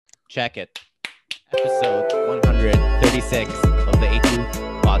Check it. Episode 136 of the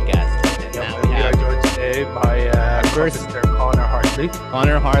A2 podcast. And now we are joined today by first Professor Connor Hartley.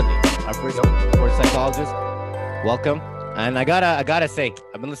 Connor Hartley, our first sports psychologist. Welcome. And I gotta say,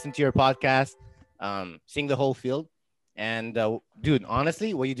 I've been listening to your podcast, seeing the whole field. And dude,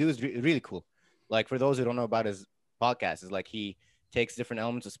 honestly, what you do is really cool. Like, for those who don't know about his podcast, is like he takes different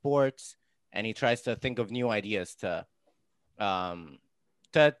elements of sports and he tries to think of new ideas to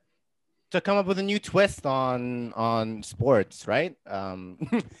come up with a new twist on sports, right? Can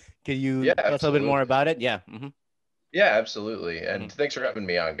you tell us a little bit more about it? Yeah. Mm-hmm. Yeah, absolutely. And thanks for having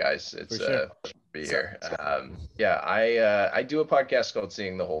me on, guys. It's sure. To be here. I do a podcast called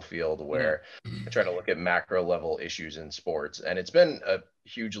Seeing the Whole Field, where I try to look at macro level issues in sports. And it's been a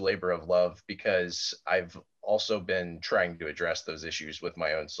huge labor of love because I've also been trying to address those issues with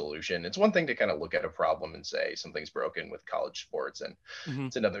my own solution. It's one thing to kind of look at a problem and say something's broken with college sports, and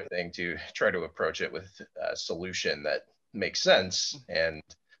it's another thing to try to approach it with a solution that makes sense. And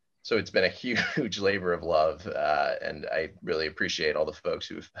so it's been a huge labor of love, and I really appreciate all the folks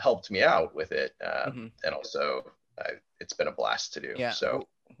who've helped me out with it. And also, it's been a blast to do. Yeah. So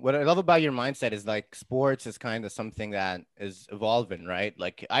what I love about your mindset is like sports is kind of something that is evolving, right?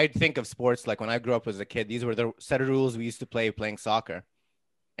 Like, I think of sports like when I grew up as a kid, these were the set of rules we used to play playing soccer,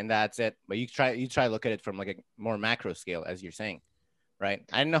 and that's it. But you try to look at it from like a more macro scale, as you're saying. Right.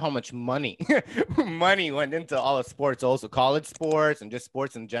 I didn't know how much money went into all of sports, also college sports and just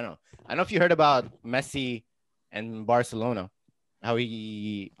sports in general. I don't know if you heard about Messi and Barcelona, how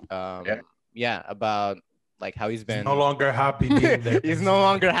he, about like how he's been no longer happy being there. He's no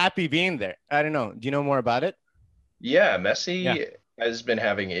longer happy being there. I don't know. Do you know more about it? Yeah, Messi has been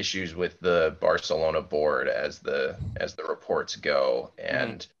having issues with the Barcelona board as the reports go,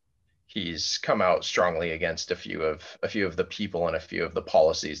 and he's come out strongly against a few of the people and a few of the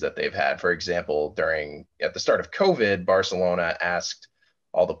policies that they've had. For example, at the start of COVID, Barcelona asked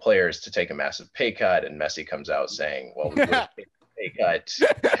all the players to take a massive pay cut, and Messi comes out saying, "Well, we would have taken a pay cut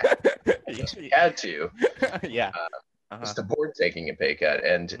because we had to." It's the board taking a pay cut,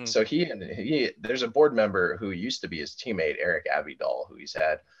 and so there's a board member who used to be his teammate, Eric Abidal, who he's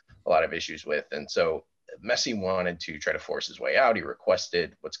had a lot of issues with, and so Messi wanted to try to force his way out. He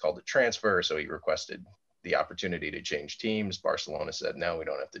requested what's called a transfer. So he requested the opportunity to change teams. Barcelona said, no, we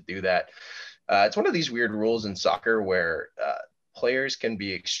don't have to do that. It's one of these weird rules in soccer where players can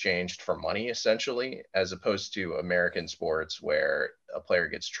be exchanged for money, essentially, as opposed to American sports where a player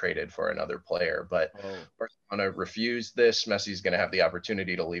gets traded for another player. But Barcelona refused this. Messi's going to have the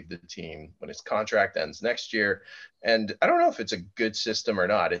opportunity to leave the team when his contract ends next year. And I don't know if it's a good system or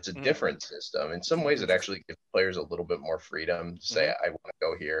not. It's a different system. In some ways, it actually gives players a little bit more freedom to say, I want to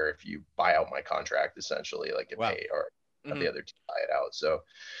go here if you buy out my contract, essentially, like pay or have the other team buy it out. So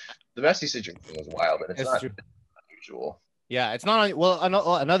the Messi situation was wild, and it's not unusual. Yeah, it's not. Well,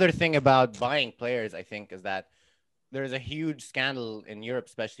 another thing about buying players, I think, is that there's a huge scandal in Europe,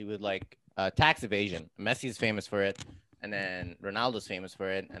 especially with like tax evasion. Messi is famous for it, and then Ronaldo's famous for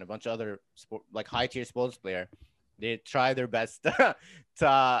it, and a bunch of other high-tier sports player. They try their best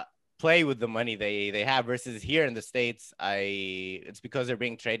to play with the money they have. Versus here in the States, it's because they're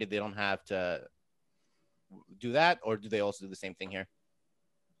being traded. They don't have to do that, or do they also do the same thing here?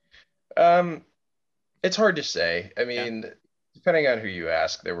 It's hard to say. I mean, depending on who you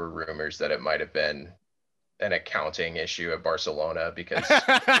ask, there were rumors that it might have been an accounting issue at Barcelona because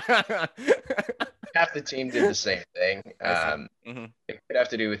half the team did the same thing. It could have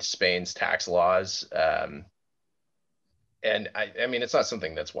to do with Spain's tax laws. And I mean, it's not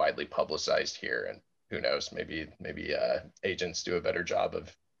something that's widely publicized here, and who knows, maybe agents do a better job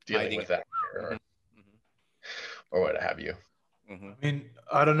of dealing with that or what have you. I mean,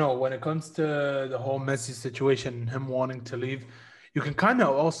 I don't know. When it comes to the whole Messi situation, him wanting to leave, you can kind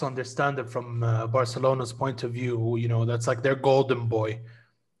of also understand it from Barcelona's point of view. You know, that's like their golden boy.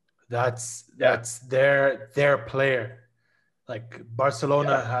 That's their player. Like,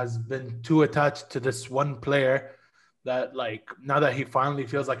 Barcelona has been too attached to this one player that, like, now that he finally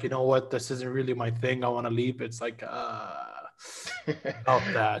feels like, you know what, this isn't really my thing, I want to leave. It's like about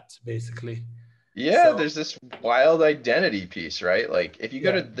that, basically. Yeah, so there's this wild identity piece, right? Like, if you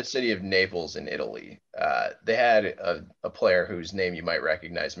go to the city of Naples in Italy, they had a player whose name you might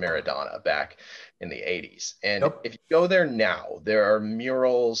recognize, Maradona, back in the 80s. And if you go there now, there are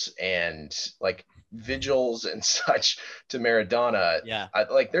murals and like vigils and such to Maradona. Yeah.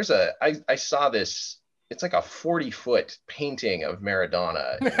 I saw this. It's like a 40-foot painting of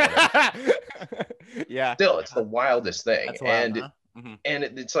Maradona. Yeah. Still, it's the wildest thing. That's wild, and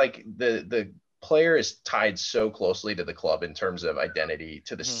it's like the player is tied so closely to the club in terms of identity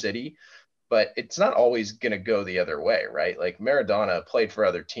to the Mhm. city, but it's not always going to go the other way, right? Like Maradona played for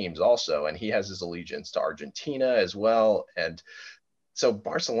other teams also, and he has his allegiance to Argentina as well. And so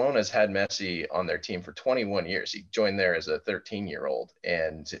Barcelona's had Messi on their team for 21 years. He joined there as a 13-year-old.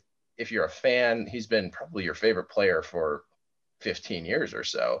 And if you're a fan, he's been probably your favorite player for 15 years or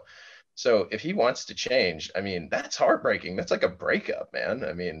so. So if he wants to change, I mean, that's heartbreaking. That's like a breakup, man.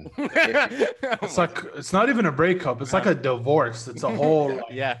 I mean, It's like, it's not even a breakup. It's like a divorce. It's a whole, like,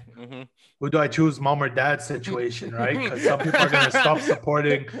 yeah. Mhm. who do I choose, mom or dad situation, right? Because some people are going to stop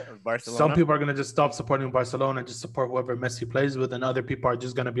supporting. Barcelona. Some people are going to just stop supporting Barcelona and just support whoever Messi plays with. And other people are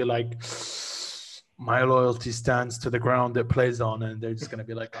just going to be like, my loyalty stands to the ground it plays on. And they're just going to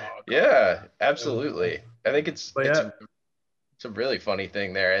be like, oh, God. Yeah, absolutely. I think it's yeah. it's a really funny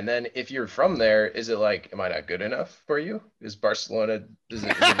thing there. And then if you're from there, is it like, am I not good enough for you? Is Barcelona, is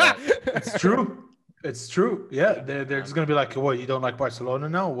it not? It's true. It's true. Yeah. They're just going to be like, what, you don't like Barcelona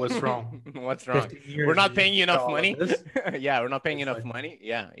now? What's wrong? What's wrong? 15 years, We're not you paying you got enough all of money. this? Yeah, we're not paying you It's enough like- money.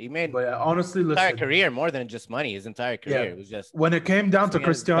 Yeah, he made But yeah, honestly, his entire listen, career more than just money. His entire career. Yeah. It was just when it came down to He had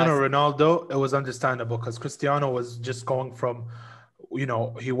his Cristiano best. Ronaldo, it was understandable because Cristiano was just going from,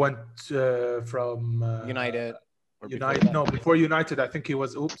 he went from United. Or before United. that. No, before United, I think he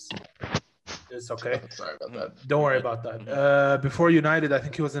was. Oops, it's okay. Sorry about that. Don't worry about that. Before United, I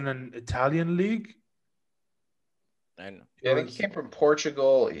think he was in an Italian league. I don't know. Yeah, I think he came from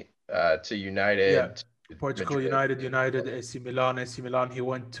Portugal to United. Yeah. to Portugal, Madrid. United, AC Milan. He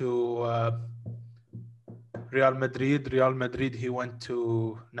went to Real Madrid. Real Madrid. He went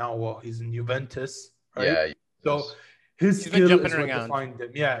to he's in Juventus. Right? Yeah. So his He's been skill jumping is what around. defined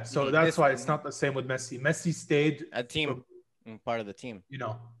him. Yeah. So Mhm. that's This- why it's not the same with Messi. Messi stayed, A team, part of the team.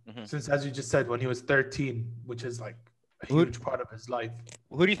 Mhm. since, as you just said, when he was 13, which is like a Who- huge part of his life.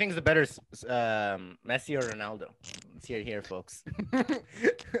 Who do you think is the better, Messi or Ronaldo? Let's hear it here, folks.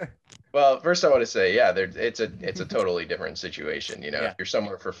 Well, first I want to say, yeah, it's a totally different situation. Yeah. If you're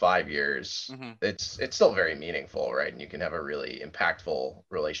somewhere for 5 years, Mhm. it's still very meaningful, right? And you can have a really impactful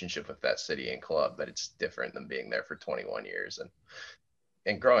relationship with that city and club, but it's different than being there for 21 years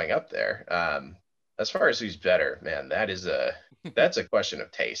and growing up there. As far as who's better, man, that's a question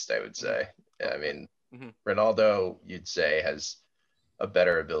of taste, I would say. I mean, Mhm. Ronaldo, you'd say, has a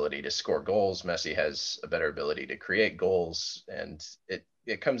better ability to score goals. Messi has a better ability to create goals, and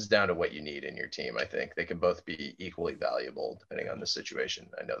it comes down to what you need in your team. I think they can both be equally valuable depending on the situation.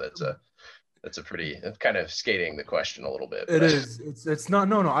 I know that's a pretty kind of skating the question a little bit. It but- is. It's not.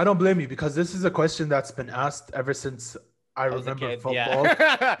 No. I don't blame you because this is a question that's been asked ever since I was a remember kid, football.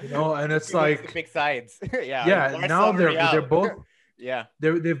 yeah. And it's He wants to like, pick sides. Yeah. yeah. Barca Now or they're Real. both. Yeah.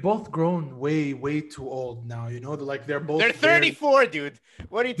 They've both grown way too old now. Like they're both. They're 34, dude.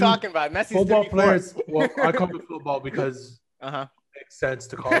 What are you talking about? Messi's Football 34. players. Well, I call it football because Uh-huh. it makes sense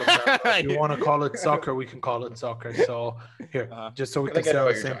to call it that. If you want to call it soccer, we can call it soccer. So here, Uh-huh. just so we I can think I stay know on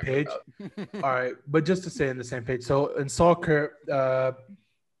what the you're same talking page. about. All right, but just to stay on the same page. So in soccer,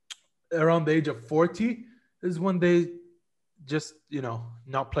 around the age of 40 is when they just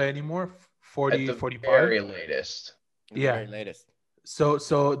not play anymore. 40, At the 45. very latest. The Yeah. very latest.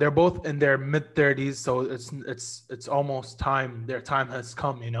 So they're both in their mid 30s. So it's almost time. Their time has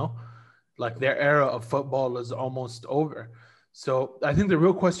come. Like their era of football is almost over. So I think the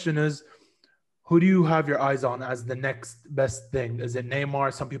real question is, who do you have your eyes on as the next best thing? Is it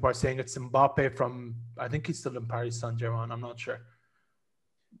Neymar? Some people are saying it's Mbappe from. I think he's still in Paris Saint-Germain. I'm not sure.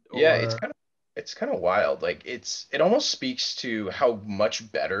 Yeah, Or- it's kind of wild. Like it almost speaks to how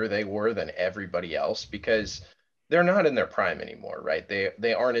much better they were than everybody else because they're not in their prime anymore, right?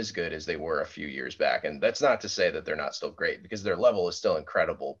 They aren't as good as they were a few years back, and that's not to say that they're not still great because their level is still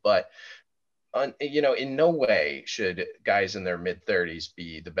incredible. But in no way should guys in their mid 30s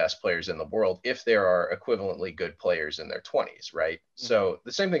be the best players in the world if there are equivalently good players in their 20s, right? Mm-hmm. So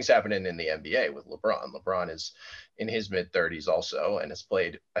the same thing's happening in the NBA with LeBron. LeBron is in his mid 30s also and has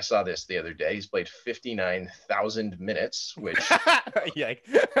played, I saw this the other day, he's played 59,000 minutes, which Yeah.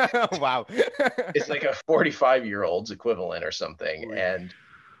 Wow. is like a 45-year-old's equivalent or something.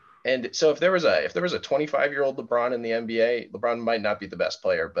 And so if there was a 25-year-old LeBron in the NBA, LeBron might not be the best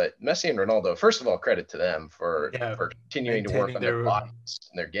player, but Messi and Ronaldo, first of all, credit to them for continuing to work on their bodies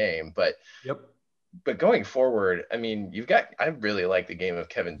and their game. But going forward, I mean, I really like the game of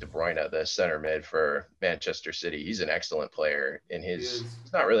Kevin De Bruyne, the center mid for Manchester City. He's an excellent player he's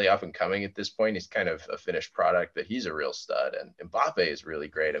not really up and coming at this point. He's kind of a finished product, but he's a real stud. And Mbappe is really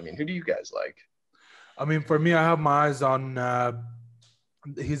great. I mean, who do you guys like? I mean, for me, I have my eyes on,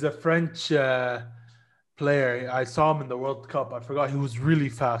 he's a French player. I saw him in the World Cup. I forgot he was really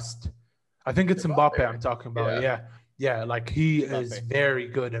fast. I think it's Mbappe Mbappe, I'm talking about. yeah. Yeah. Like he is Mbappe. very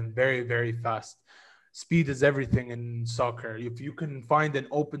good and very, very fast. Speed is everything in soccer. If you can find an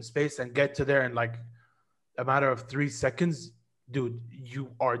open space and get to there in like a matter of 3 seconds, dude,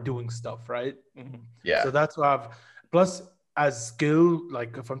 you are doing stuff, right? Mhm. Yeah. So that's what I've plus as skill,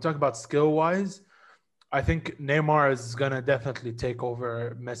 like if I'm talking about skill wise, I think Neymar is gonna definitely take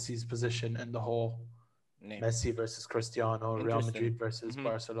over Messi's position in the whole Name. Messi versus Cristiano, Real Interesting. Madrid versus Mhm.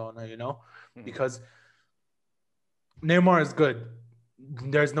 Barcelona, you know, Mhm. because Neymar is good.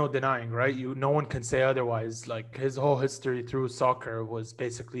 There's no denying, right? No one can say otherwise. Like his whole history through soccer was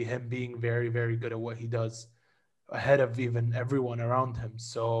basically him being very, very good at what he does, ahead of even everyone around him.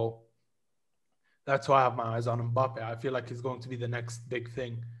 So that's why I have my eyes on Mbappe. I feel like he's going to be the next big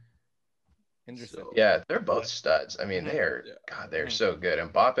thing. Interesting. So Yeah, they're both studs. I mean, Mhm. they're Mhm. so good.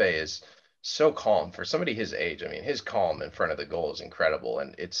 And Mbappe is so calm for somebody his age. I mean, his calm in front of the goal is incredible,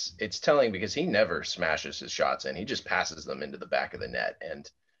 and it's telling because he never smashes his shots in. He just passes them into the back of the net. And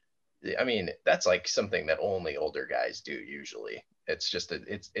I mean, that's like something that only older guys do usually. It's just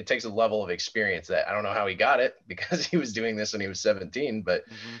it takes a level of experience that I don't know how he got it because he was doing this when he was 17, but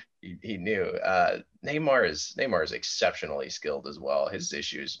Mhm. he knew. Neymar is exceptionally skilled as well. His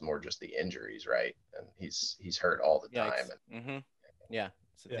issue is more just the injuries, right? And he's hurt all the time. Yikes. Mhm. Yeah,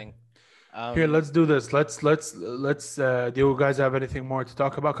 it's a yeah. thing. Here, Um, let's do this. Let's. Do you guys have anything more to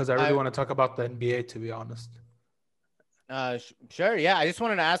talk about? Because I really I want to talk about the NBA, to be honest. sure. Yeah, I just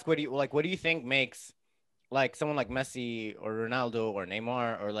wanted to ask, what do you like? What do you think makes like someone like Messi or Ronaldo or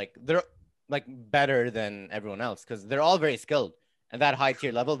Neymar or like they're like better than everyone else because they're all very skilled at that high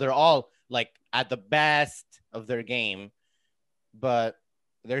tier level. They're all like at the best of their game, but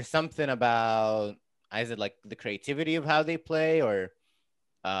there's something about is it like the creativity of how they play or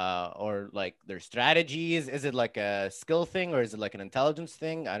like their strategies? Is it like a skill thing or is it like an intelligence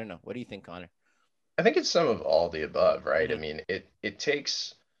thing? I don't know. What do you think, Connor? I think it's some of all the above, right? I Mm-hmm. mean, it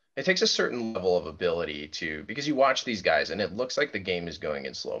takes a certain level of ability to because you watch these guys and it looks like the game is going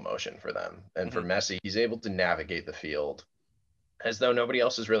in slow motion for them. And for Mm-hmm. Messi, he's able to navigate the field as though nobody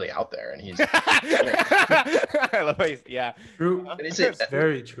else is really out there, and he's I love how yeah. True. and It's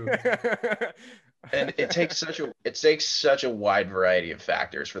very true. and it takes such a wide variety of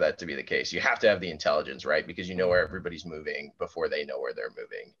factors for that to be the case. You have to have the intelligence, right? Because you know where everybody's moving before they know where they're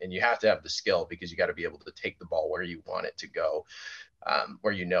moving, and you have to have the skill because you got to be able to take the ball where you want it to go,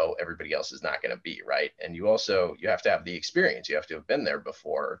 where you know everybody else is not going to be, right? And you have to have the experience. You have to have been there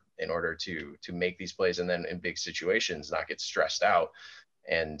before in order to make these plays, and then in big situations not get stressed out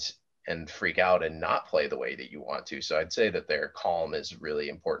and freak out and not play the way that you want to. So I'd say that their calm is really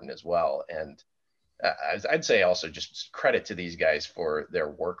important as well. And I'd say also just credit to these guys for their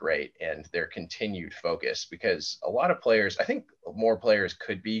work rate and their continued focus because a lot of players, I think more players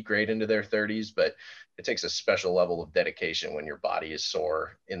could be great into their 30s, but it takes a special level of dedication when your body is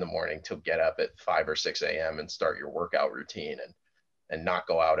sore in the morning to get up at 5 or 6 a.m. and start your workout routine and not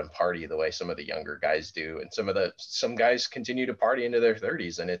go out and party the way some of the younger guys do. And some guys continue to party into their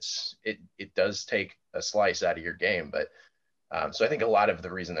 30s, and it does take a slice out of your game, but so I think a lot of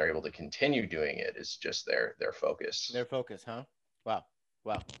the reason they're able to continue doing it is just their focus. Their focus, huh? Wow.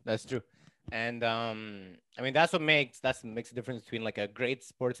 Wow. That's true. And I mean that's what makes a difference between like a great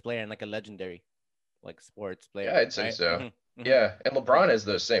sports player and like a legendary like sports player, Yeah, I'd say right? so. Mm-hmm. Yeah, and LeBron has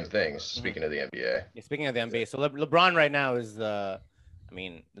those same things. Mm-hmm. Speaking of the NBA, Yeah, speaking of the NBA, so LeBron right now is I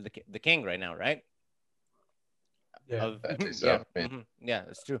mean the king right now, right? Yeah. Of I'd say yeah, so. I mean, yeah,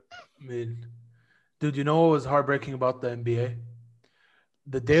 it's true. I mean, dude, you know what was heartbreaking about the NBA?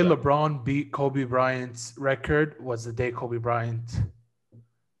 The day So- LeBron beat Kobe Bryant's record was the day Kobe Bryant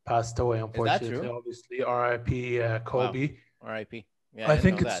passed away, Is that unfortunately. true? Obviously, RIP Kobe. R.I.P. Yeah, I I didn't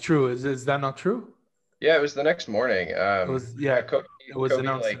think know it's that. true. Is that not true? yeah, it was the next morning. It was, yeah, it was Kobe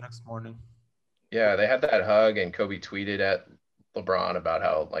announced the like next morning. yeah, they had that hug, and Kobe tweeted at LeBron about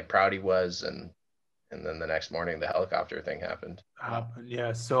how like proud he was, and then the next morning the helicopter thing happened. Happened.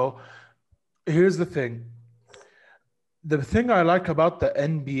 Yeah. So here's the thing. The thing I like about the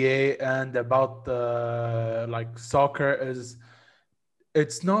NBA and about the like soccer is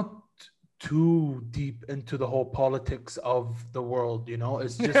it's not too deep into the whole politics of the world, you know.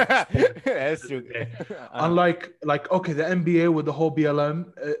 It's just sport. That's true. Unlike like okay, the NBA with the whole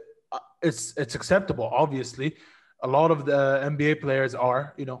BLM, it's acceptable. Obviously, a lot of the NBA players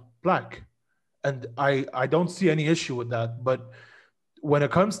are black, and I don't see any issue with that. But when it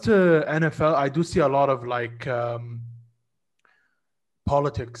comes to NFL, I do see a lot of like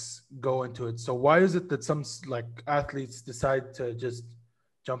politics go into it. So why is it that some like athletes decide to just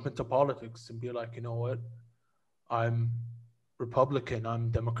jump into politics and be like, you know what, I'm Republican, I'm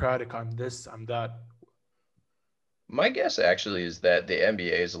Democratic, I'm this, I'm that. My guess actually is that the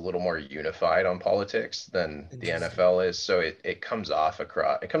NBA is a little more unified on politics than the Interesting. NFL is, so it comes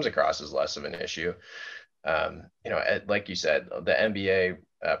across as less of an issue. Like you said, the NBA,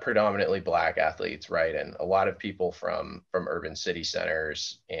 predominantly black athletes, right, and a lot of people from urban city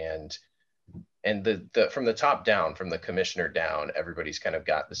centers, and the from the top down, from the commissioner down, everybody's kind of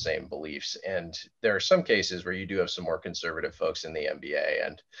got the same beliefs. And there are some cases where you do have some more conservative folks in the NBA,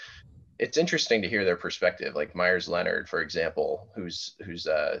 and it's interesting to hear their perspective. Like Myers Leonard, for example, who's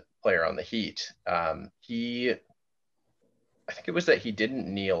a player on the Heat. I think it was that he didn't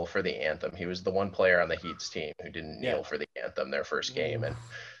kneel for the anthem. He was the one player on the Heat's team who didn't Yeah. kneel for the anthem their first game, Ooh. and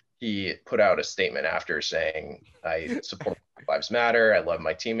he put out a statement after saying, "I support Black Lives Matter. I love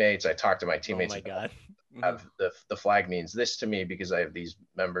my teammates. I talk to my Oh teammates my about God. have the flag means this to me because I have these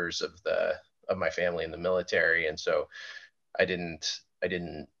members of my family in the military, and so I didn't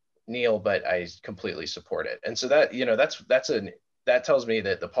kneel, but I completely support it." And so that, that tells me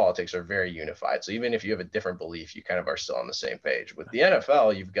that the politics are very unified. So even if you have a different belief, you kind of are still on the same page. With the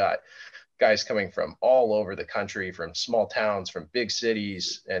NFL, you've got guys coming from all over the country, from small towns, from big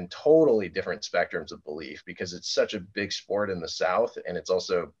cities, and totally different spectrums of belief, because it's such a big sport in the South. And it's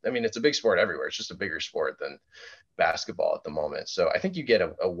also, I mean, it's a big sport everywhere. It's just a bigger sport than basketball at the moment. So I think you get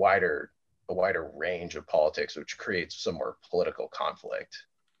a wider range of politics, which creates some more political conflict.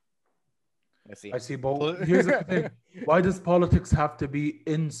 I see. I see, but here's the thing. Why does politics have to be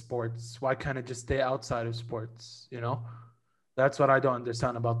in sports? Why can't it just stay outside of sports? That's what I don't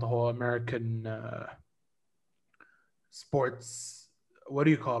understand about the whole American sports. What do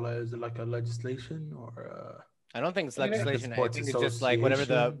you call it? Is it like a legislation or I don't think it's I mean, legislation. I sports think it's just like whatever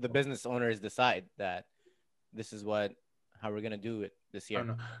the association? business owners decide that this is how we're gonna do it this I year.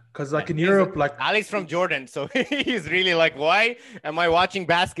 don't know. Because like in He's- Europe, like Ali's from Jordan, so he's really like, why am I watching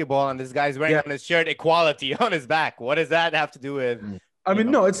basketball and this guy's wearing Yeah. on his shirt equality on his back? What does that have to do with? I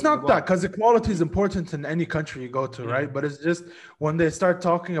mean, no, it's not football? that, because equality is important in any country you go to, right? But it's just when they start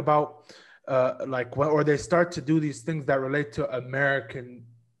talking about or they start to do these things that relate to American,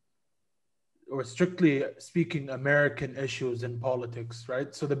 or strictly speaking, American issues in politics,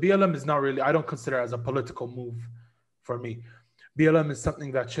 right? So the BLM is not really, I don't consider it as a political move for me. BLM is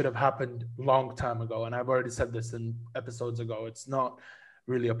something that should have happened long time ago, and I've already said this in episodes ago. It's not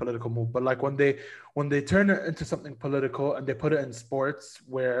really a political move, but like when they turn it into something political and they put it in sports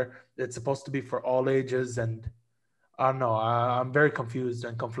where it's supposed to be for all ages, and I don't know, I'm very confused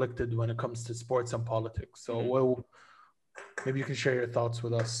and conflicted when it comes to sports and politics. So well, maybe you can share your thoughts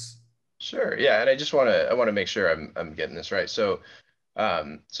with us. Sure. Yeah, and I want to make sure I'm getting this right. So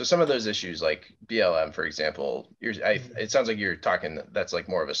some of those issues like BLM, for example, it sounds like you're talking that's like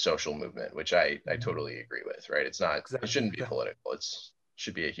more of a social movement, which I totally agree with, right? It's not, Exactly. it shouldn't be Yeah. political.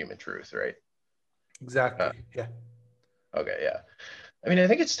 Should be a human truth, right? Exactly. Yeah. Okay, yeah. I mean, I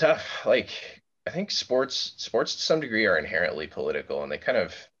think it's tough. Like, I think sports to some degree are inherently political, and they kind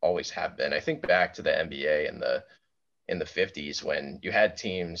of always have been. I think back to the NBA in the 50s, when you had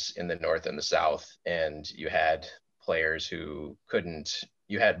teams in the North and the South, and you had players who couldn't,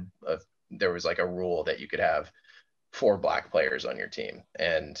 there was like a rule that you could have 4 black players on your team.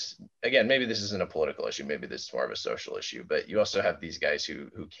 And again, maybe this isn't a political issue, maybe this is more of a social issue, but you also have these guys who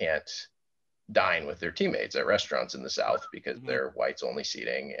can't dine with their teammates at restaurants in the South because they're whites only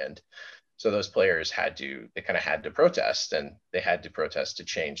seating. And so those players they kind of had to protest, and they had to protest to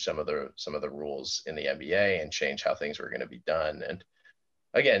change some of the rules in the NBA and change how things were going to be done. And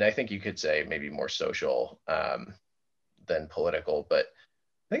again, I think you could say maybe more social than political, but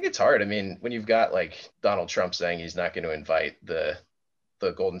I think it's hard. I mean, when you've got like Donald Trump saying he's not going to invite the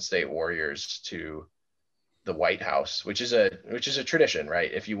Golden State Warriors to the White House, which is a tradition, right?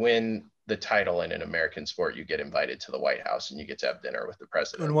 If you win the title in an American sport, you get invited to the White House and you get to have dinner with the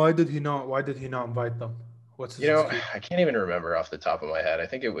president. And why did he not invite them? What's his excuse? I can't even remember off the top of my head. I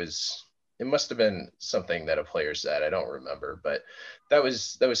think it must have been something that a player said. I don't remember, but that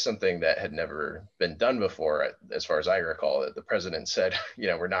was something that had never been done before, as far as I recall. That the president said,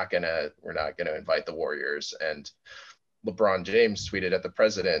 we're not gonna invite the Warriors, and LeBron James tweeted at the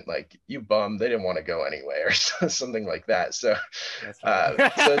president like, "You bum, they didn't want to go anyway," or something like that. So,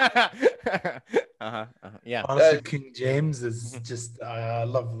 yeah. Honestly, King James is just, I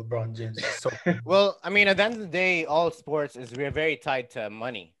love LeBron James. So Well, I mean, at the end of the day, all sports we're very tied to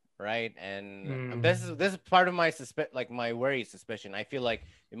money, right? And this is part of my my worry, suspicion. I feel like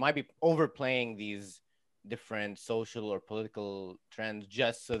it might be overplaying these different social or political trends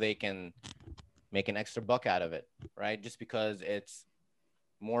just so they can make an extra buck out of it, right? Just because it's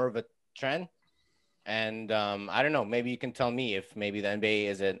more of a trend. And I don't know. Maybe you can tell me if maybe the NBA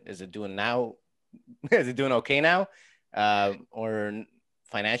is it doing now? Is it doing okay now, or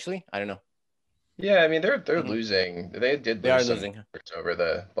financially? I don't know. Yeah, I mean they're Mhm. losing. They did They are lose some losing. viewers over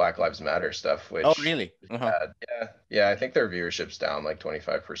the Black Lives Matter stuff, Oh, which really? is Uh-huh. bad. Yeah, yeah. I think their viewership's down like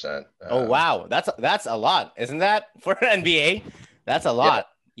 25%. Oh, wow. That's a lot, isn't that for an NBA? That's a Yeah, lot.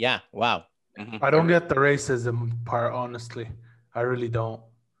 Yeah. Wow. Hmm. I don't every get the racism part, honestly. I really don't.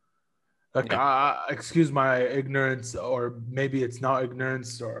 Like, Yeah. excuse my ignorance, or maybe it's not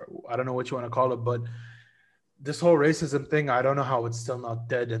ignorance, or I don't know what you want to call it, but this whole racism thing, I don't know how it's still not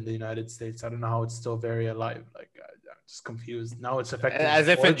dead in the United States. I don't know how it's still very alive. Like, I'm just confused. Now it's affecting As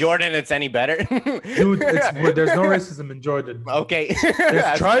if in sports. Jordan, it's any better. Dude, there's no racism in Jordan. Okay.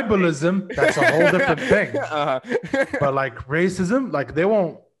 There's tribalism. That's a whole different thing. Uh-huh. But like racism, like they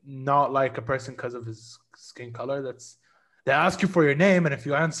won't not like a person because of his skin color. That's they ask you for your name, and if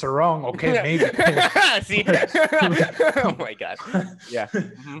you answer wrong, okay, maybe. See? Oh my God. Yeah.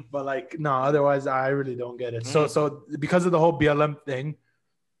 Mhm. But like, no, otherwise, I really don't get it. Mhm. So because of the whole BLM thing,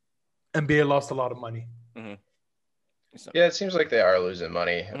 NBA lost a lot of money. Mhm. So, yeah. It seems like they are losing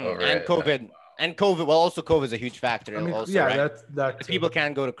money over and it. COVID. Well, also COVID is a huge factor. I mean, Also, yeah, right? that Because too. people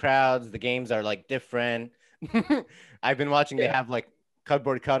can't go to crowds. The games are like different. I've been watching. They Yeah. have like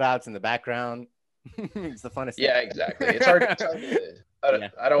cardboard cutouts in the background. It's the funnest thing. Yeah, exactly. It's hard. It's hard to, Yeah.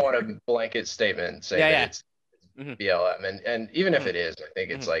 I don't want a blanket statement say Yeah, that yeah. it's Mhm. BLM, and even if Mhm. it is, I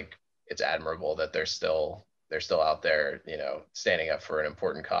think it's Mhm. like it's admirable that they're still out there, standing up for an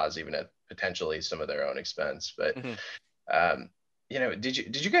important cause, even at potentially some of their own expense. But Mhm. um, did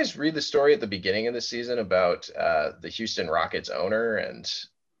you guys read the story at the beginning of the season about the Houston Rockets owner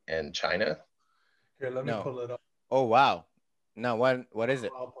and China? Here, let me No. pull it up. Oh wow. No. What is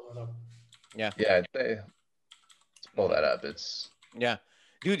it? I'll pull it up. Yeah. Yeah, let's pull Mhm. that up. It's Yeah.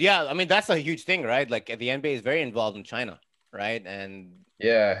 Dude, yeah. I mean, that's a huge thing, right? Like the NBA is very involved in China, right? And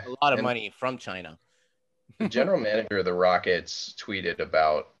yeah, a lot of and money from China. the general manager of the Rockets tweeted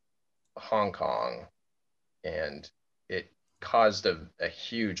about Hong Kong, and it caused a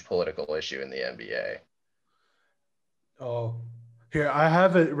huge political issue in the NBA. Oh, here I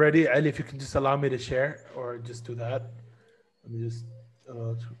have it ready. Ali, if you can just allow me to share, or just do that. Let me just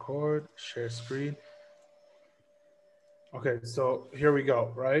record, share screen. Okay, so here we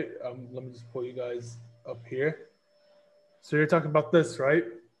go. Right. Let me just pull you guys up here. So you're talking about this, right?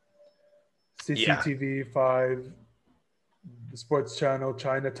 Yeah. CCTV 5, the sports channel,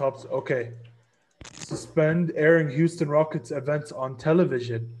 China tops. Okay. Suspend airing Houston Rockets events on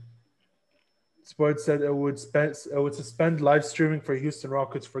television. Sports said it would suspend live streaming for Houston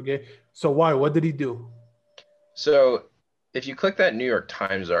Rockets for game. So why? What did he do? So if you click that New York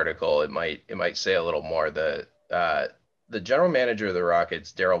Times article, it might say a little more. The general manager of the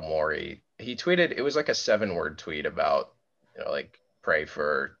Rockets, Daryl Morey, he tweeted, it was like a 7-word tweet about, like pray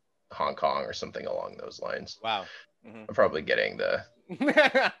for Hong Kong or something along those lines. Wow. I'm probably getting the Mhm.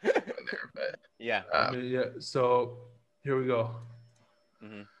 there, but Yeah. Yeah. So here we go.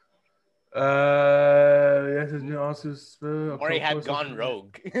 Mhm. Yes, it's been also Maury had gone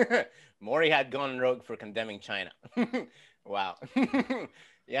rogue. Maury had gone rogue for condemning China. Wow.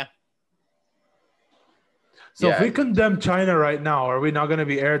 Yeah. So if yeah, we condemn China right now, are we not going to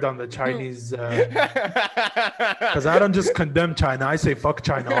be aired on the Chinese? Because I don't just condemn China; I say fuck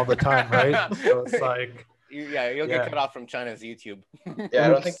China all the time, right? So it's like, Yeah, you'll get cut off from China's YouTube. yeah. I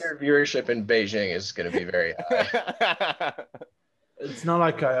don't think their viewership in Beijing is going to be very high. it's not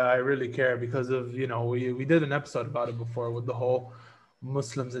like I really care because of we did an episode about it before with the whole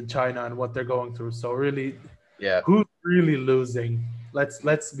Muslims in China and what they're going through. So really, Yeah, who's really losing?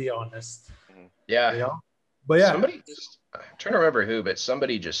 Let's be honest. yeah. You know? But yeah, I'm trying to remember who, but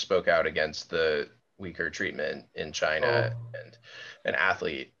somebody just spoke out against the weaker treatment in China and an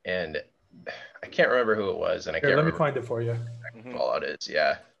athlete, and I can't remember who it was, and I can't let me remember find it for you. what fallout is.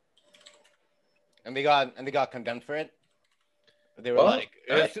 Yeah. And they got condemned for it. They were Well,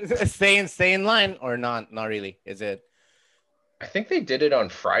 like, stay in line or not? Not really. Is it? I think they did it on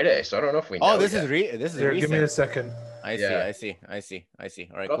Friday, so I don't know if we know. Oh, this yet. is Here, recent. give me a second. I Yeah. see.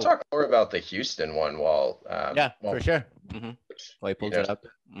 All right, I'll cool. talk more about the Houston one while For sure. While he pulls it up.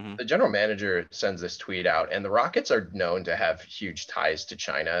 The general manager sends this tweet out, and the Rockets are known to have huge ties to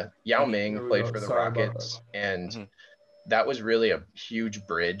China. Yao Ming Here we played go. for the Sorry about Rockets, and Mhm. that was really a huge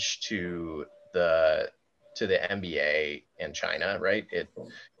bridge to the NBA and China, right?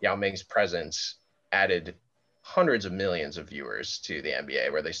 Yao Ming's presence added hundreds of millions of viewers to the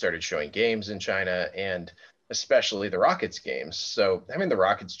NBA, where they started showing games in China and especially the Rockets games. So having the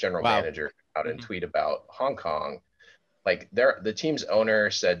Rockets general Wow. manager out and tweet about Hong Kong like the team's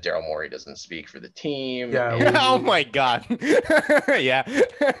owner said Daryl Morey doesn't speak for the team. Yeah. And, Oh my God. Yeah.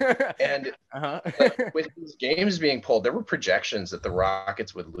 and Uh-huh. like, with these games being pulled, there were projections that the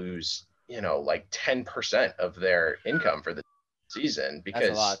Rockets would lose, like 10% of their income for the season, That's a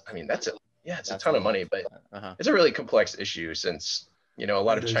because lot. I mean it's a That's ton a of lot. money, but Uh-huh. it's a really complex issue, since a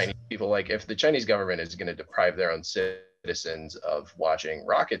lot It of is. Chinese people, like, if the Chinese government is going to deprive their own citizens of watching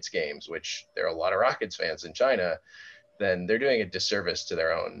Rockets games, which there are a lot of Rockets fans in China, then they're doing a disservice to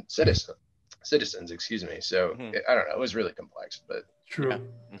their own citizens, excuse me. So Mhm. I don't know, it was really complex, but True. Yeah.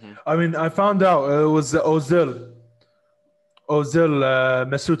 Mhm. I mean, I found out it was Mesut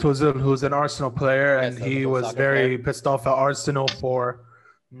Ozil, who's an Arsenal player, and Yes, a he pro was soccer very player. pissed off at Arsenal for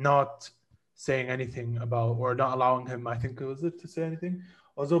not saying anything about, or not allowing him, I think it was it, to say anything.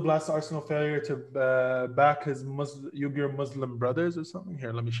 Ozil blasts Arsenal failure to back his Uyghur Muslim brothers or something.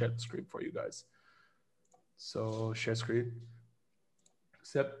 Here, let me share the screen for you guys. So share screen.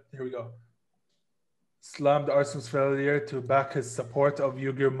 Except here we go. Slammed Arsenal's failure to back his support of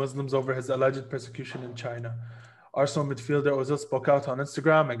Uyghur Muslims over his alleged persecution in China. Arsenal midfielder Ozil spoke out on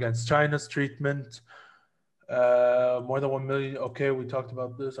Instagram against China's treatment. More than 1 million. Okay, we talked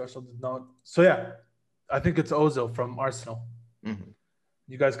about this. Arsenal did not. So yeah, I think it's Ozil from Arsenal. Mhm.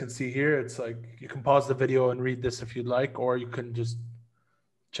 You guys can see here. It's like you can pause the video and read this if you'd like, or you can just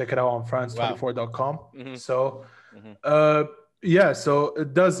check it out on France24.com. Mhm. So, Mhm. yeah. So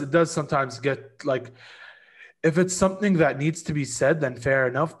it does sometimes get like, if it's something that needs to be said, then fair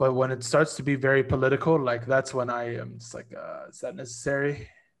enough. But when it starts to be very political, like that's when I am just like, is that necessary?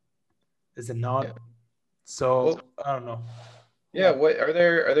 Is it not? Yeah. So Well, I don't know. yeah, what are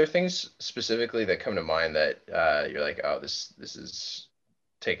there things specifically that come to mind that you're like, oh, this is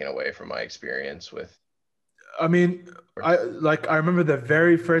taken away from my experience with? I mean, I remember the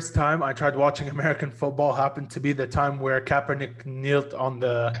very first time I tried watching American football happened to be the time where Kaepernick kneeled on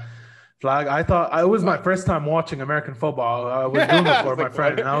the flag. I thought it was my first time watching American football. I was doing it I for was my like,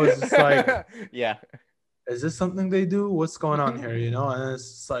 friend, what? and I was just like, Yeah. is this something they do? What's going on here? And it's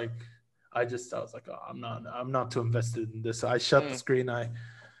just like, I was like, oh, I'm not too invested in this. I shut the screen. I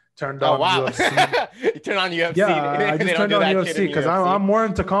turned Oh on wow. UFC. You turn on UFC. Yeah, I They just don't turned do on that shit UFC in because UFC. I'm more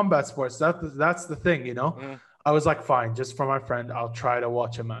into combat sports. That's the thing, Mhm. I was like, fine, just for my friend, I'll try to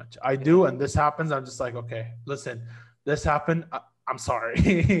watch a match. I do, and this happens. I'm just like, okay, listen, this happened. I'm sorry.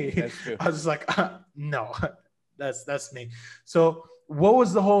 That's true. I was just like, no, that's me. So, what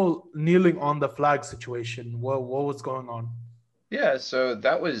was the whole kneeling on the flag situation? What was going on? Yeah, so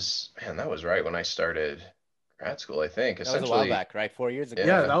that was right when I started grad school, I think. That was a while Essentially, back, right? 4 years ago or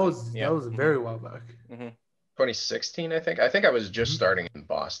Yeah, yeah, that something. was Yeah. a very while back. Hmm. 2016, I think. I think I was just Mhm. starting in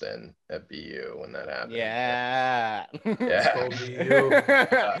Boston at BU when that happened. Yeah. Let's Yeah. go BU.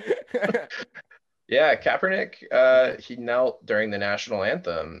 Uh, yeah, Kaepernick, he knelt during the national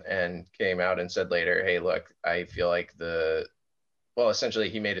anthem and came out and said later, "Hey, look, I feel like essentially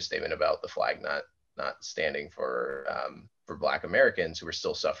he made a statement about the flag not standing for Black Americans who were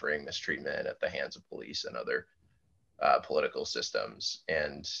still suffering mistreatment at the hands of police and other political systems,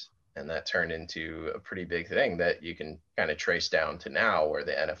 and that turned into a pretty big thing that you can kind of trace down to now, where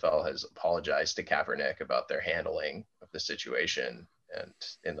the NFL has apologized to Kaepernick about their handling of the situation and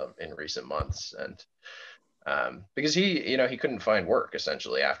in recent months, and because he couldn't find work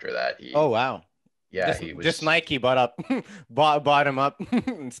essentially after that. Oh wow. Yeah, Just he was just Nike bought him up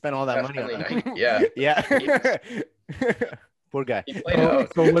and spent all that money on definitely him. Nike. Yeah, Yeah. Poor guy. he played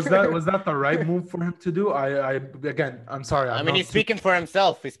out. So was that the right move for him to do? I again, I'm sorry. I I'm mean, not he's speaking for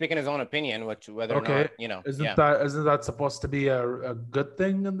himself. He's speaking his own opinion, whether or okay. not, Isn't yeah. isn't that supposed to be a good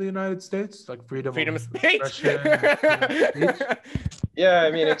thing in the United States, like freedom Freedom of of speech. expression, freedom of speech? Yeah,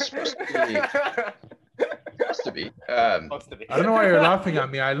 I mean it's supposed to be. Supposed to be. Supposed to be. I don't know why you're laughing at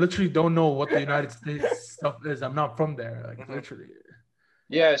me. I literally don't know what the United States stuff is. I'm not from there, like literally.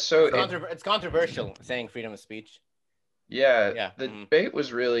 Yeah, so It's controversial saying freedom of speech. yeah, the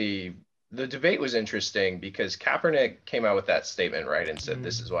debate was interesting because Kaepernick came out with that statement, right, and said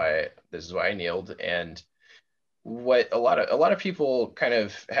this is why I kneeled, and what a lot of people kind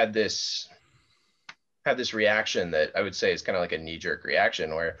of had this reaction that I would say is kind of like a knee-jerk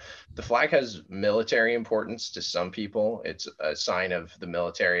reaction, where the flag has military importance to some people. It's a sign of the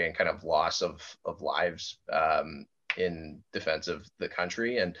military and kind of loss of lives in defense of the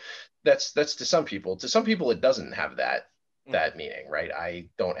country, and that's to some people. To some people, it doesn't have that meaning, right? I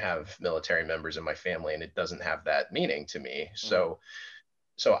don't have military members in my family, and it doesn't have that meaning to me. So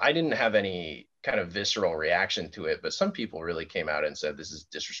I didn't have any kind of visceral reaction to it, but some people really came out and said this is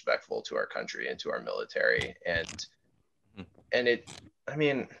disrespectful to our country and to our military, and it, I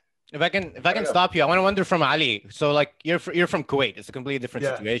mean, If I can stop you, I want to wonder from Ali. So like you're from Kuwait. It's a completely different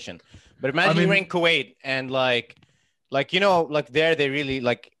Yeah. situation. But imagine you're in Kuwait and like like there they really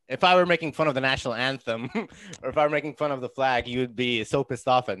like if I were making fun of the national anthem or if I were making fun of the flag, you'd be so pissed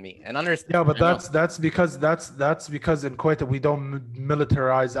off at me. And understand. Yeah, but that's because in Kuwait we don't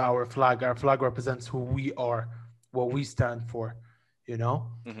militarize our flag. Our flag represents who we are, what we stand for, you know.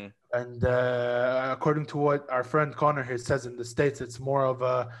 Mm-hmm. And according to what our friend Connor here says in the States, it's more of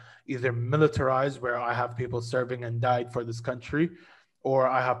a either militarized, where I have people serving and died for this country, or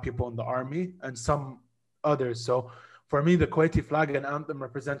I have people in the army and some others. So for me, the Kuwaiti flag and anthem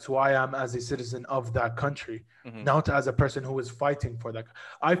represents who I am as a citizen of that country, not as a person who is fighting for that.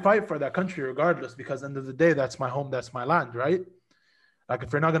 I fight for that country regardless, because end of the day, that's my home, that's my land, right? Like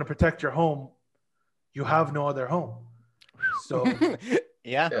if you're not going to protect your home, you have no other home. So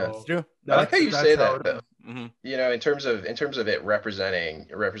yeah, that's true. I like how you say that, though. You know, in terms of it representing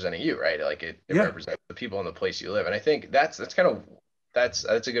you, right? Like it represents the people in the place you live, and I think that's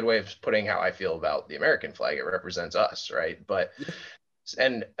a good way of putting how I feel about the American flag. It represents us, right? But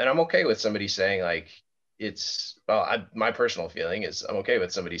and I'm okay with somebody saying like it's my personal feeling is I'm okay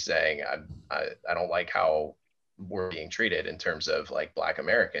with somebody saying I don't like how we're being treated in terms of like Black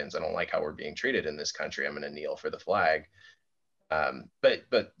Americans. I don't like how we're being treated in this country. I'm going to kneel for the flag. But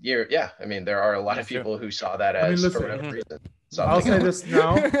I mean, there are a lot of people who saw that as for whatever reason. I'll say this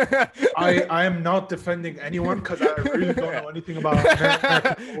now. I am not defending anyone because I really don't know anything about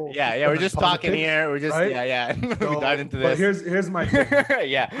American we're just talking here. We're just So, we dive into this. But here's my thing.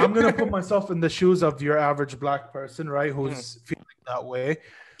 I'm gonna put myself in the shoes of your average Black person, right? Who's feeling that way.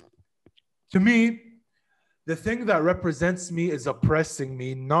 To me, the thing that represents me is oppressing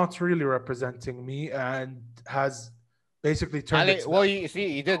me, not really representing me, and has basically turned Ali, well, you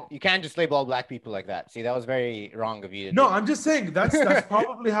see, you can't just label all Black people like that. See, that was very wrong of you. No, I'm just saying that's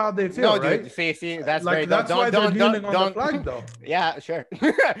probably how they feel, right? Dude, see, that's like, very that's why they're kneeling on the flag, though. Yeah, sure.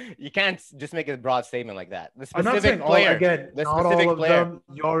 You can't just make a broad statement like that. The specific I'm not saying player, again, the not specific all of player. them.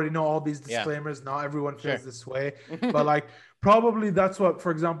 You already know all these disclaimers. Not everyone feels this way, but like probably that's what,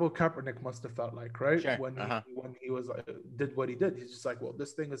 for example, Kaepernick must have felt like, right? Sure. When he was did what he did, he's just like, well,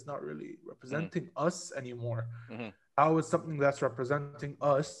 this thing is not really representing us anymore. How is something that's representing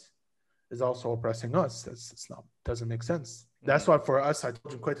us is also oppressing us? It's not, doesn't make sense. That's why for us, I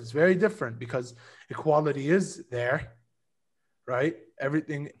told you quite, it's very different because equality is there, right?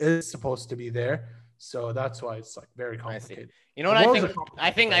 Everything is supposed to be there. So that's why it's like very complicated. You know what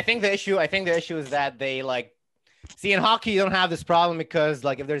I think? I think the issue is that they like, see, in hockey, you don't have this problem because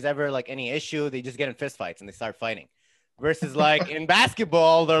like if there's ever like any issue, they just get in fist fights and they start fighting. Versus like in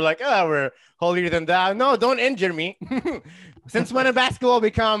basketball, they're like, oh, we're holier than thou. No, don't injure me. Since when in basketball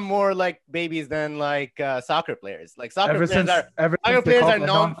become more like babies than like soccer players? Like soccer players are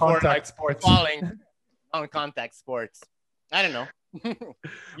known for like sports. Falling on contact sports. I don't know.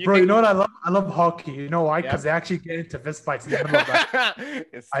 You know what I love? I love hockey. You know why? Because they actually get into fist fights in the middle of that.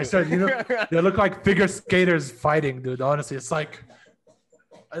 I said, they look like figure skaters fighting, dude. Honestly, it's like.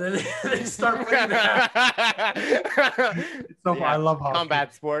 And then they start winning. I love hockey.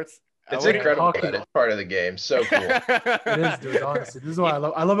 Combat sports. It's incredible that it's part of the game. So cool. It is, dude. Honestly, this is why I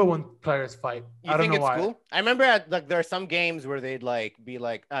love. I love it when players fight. I don't know why. Cool? I remember there are some games where they'd like be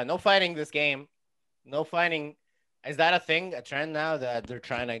like, no fighting this game, no fighting. Is that a thing, a trend now that they're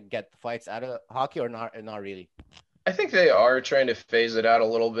trying to get the fights out of hockey or not? Not really. I think they are trying to phase it out a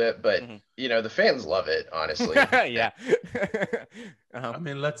little bit, but the fans love it, honestly. Yeah. I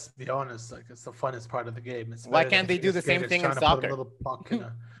mean, let's be honest. Like, it's the funnest part of the game. Why can't they do the same thing in soccer?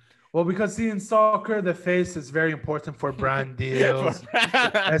 Well, because in soccer, the face is very important for brand deals.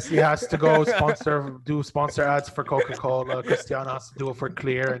 Messi has to go do sponsor ads for Coca-Cola. Cristiano has to do it for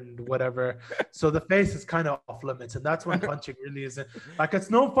Clear and whatever. So the face is kind of off limits, and that's when punching really isn't. Like, it's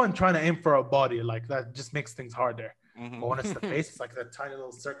no fun trying to aim for a body. Like, that just makes things harder. But when it's the face, it's like that tiny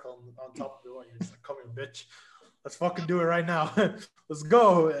little circle on top of the one. You're just like, come here, bitch. Let's fucking do it right now. Let's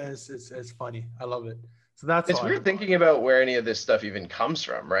go. It's funny. I love it. So it's weird thinking about where any of this stuff even comes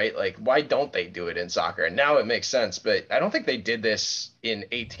from, right? Like, why don't they do it in soccer? And now it makes sense, but I don't think they did this in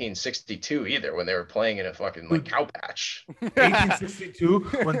 1862 either, when they were playing in a fucking like cow patch.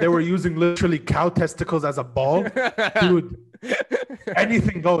 1862, when they were using literally cow testicles as a ball, dude.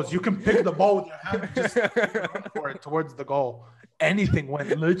 Anything goes. You can pick the ball with your hand and just run for it towards the goal. Anything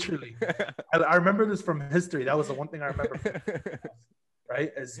went, literally. I remember this from history. That was the one thing I remember.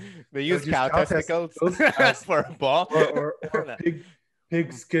 Right? They use cow testicles for a ball, or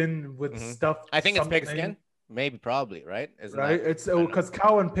pig skin with stuff. I think it's pig skin, maybe, probably, right? It's because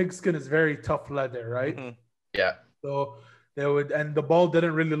cow and pig skin is very tough leather, right? Yeah. So They would, and the ball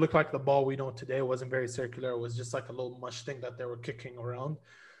didn't really look like the ball we know today. It wasn't very circular. It was just like a little mush thing that they were kicking around.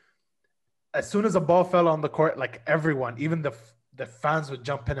 As soon as the ball fell on the court, like everyone, even the fans would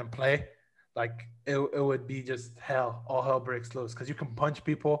jump in and play. Like it would be just hell. All hell breaks loose because you can punch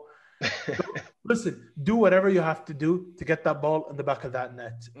people. Listen, do whatever you have to do to get that ball in the back of that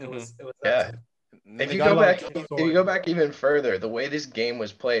net. It was yeah. If you go back even further, the way this game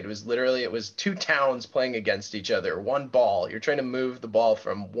was played was literally it was two towns playing against each other. One ball. You're trying to move the ball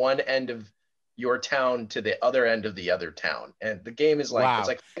from one end of your town to the other end of the other town, and the game is like it's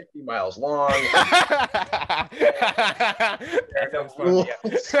like 50 miles long.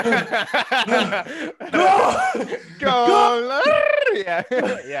 Go! Yeah.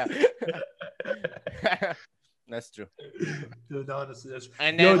 That's true. Dude, honestly, that's true.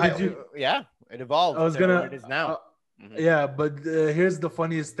 And then, it evolved. I was gonna. It is now. Yeah, but here's the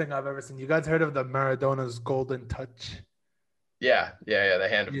funniest thing I've ever seen. You guys heard of the Maradona's golden touch? Yeah. The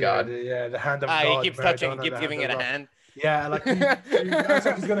hand of God. The hand of God. He keeps touching. He keeps giving it a hand. Yeah, like he's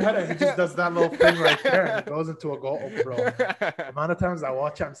gonna hit it. He just does that little thing right there, and it goes into a goal, bro. The amount of times I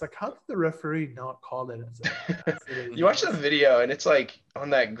watch it, I'm just like, how did the referee not call it? You watch the video, and it's like on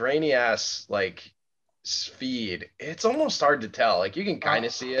that grainy ass like speed. It's almost hard to tell. Like you can kind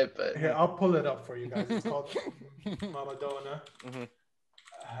of see it, but here I'll pull it up for you guys. It's called Maradona,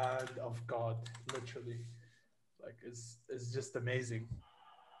 hand of God, literally. Like it's just amazing.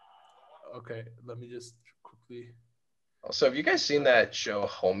 Okay, let me just quickly. Also, have you guys seen that show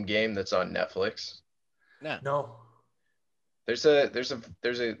Home Game that's on Netflix? No. They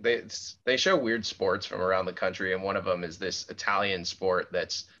show weird sports from around the country, and one of them is this Italian sport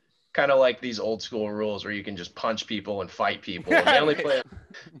that's kind of like these old school rules where you can just punch people and fight people. And they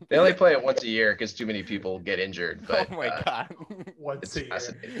only play it once a year because too many people get injured. But oh my god, once a year.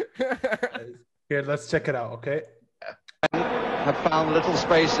 Here, let's check it out, okay? Have found little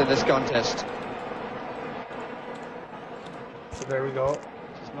space in this contest. So there we go.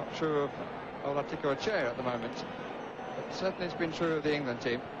 It's not true of Olatico Chair at the moment, but certainly it's been true of the England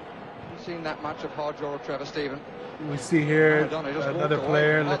team. Haven't seen that much of Hodge or Trevor Stephen. We see here another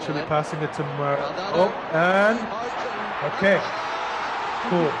player literally passing it to and okay,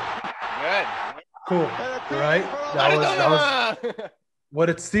 cool, right? That was what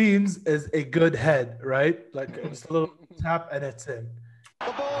it seems is a good head, right? Like just a little tap and it's in.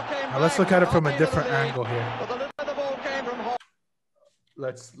 Now let's look at it from a different angle here.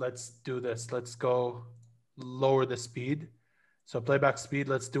 Let's do this. Let's go lower the speed. So playback speed,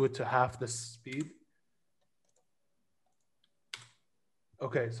 let's do it to half the speed.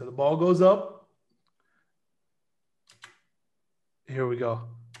 Okay, so the ball goes up. Here we go.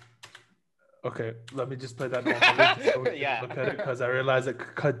 Okay, let me just play that normally so we can look at it because I realize it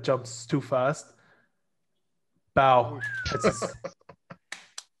cut jumps too fast. Bow.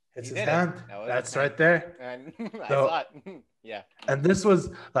 It's his hand. That's right there. And I thought, yeah. And this was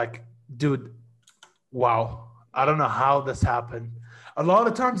like, dude, wow. I don't know how this happened. A lot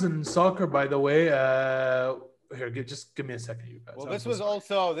of times in soccer, by the way, here, just give me a second, you guys. Well, this was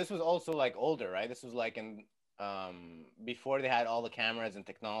also like older, right? This was like in before they had all the cameras and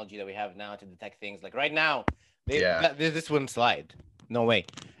technology that we have now to detect things. Like right now, this wouldn't slide. No way.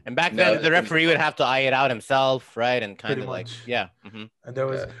 And back then, the referee would have to eye it out himself, right? And kind of like, And there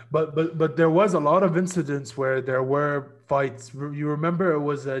was, but there was a lot of incidents where there were fights. You remember it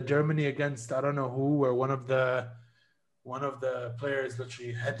was Germany against I don't know who, where one of the players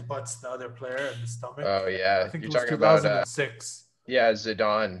literally headbutts the other player in the stomach. Oh yeah, I think it was 2006.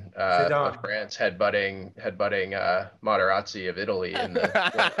 Zidane of France headbutting Materazzi of Italy in the.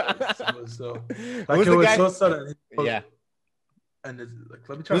 It was so sudden. Yeah. And like,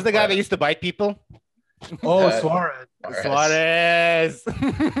 let me try. Who's the guy that used to bite people? Oh, Suarez.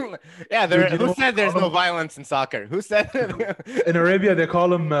 Yeah, who said there's no violence in soccer? Who said it? In Arabia, they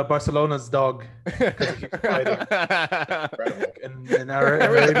call him Barcelona's dog. In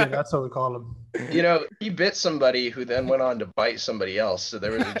Arabia, that's what we call him. You know, he bit somebody who then went on to bite somebody else. So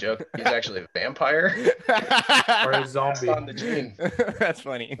there was a joke. He's actually a vampire or a zombie. On the gene. That's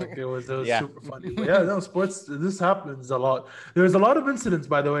funny. Like it was super funny. But yeah, no, sports. This happens a lot. There's a lot of incidents,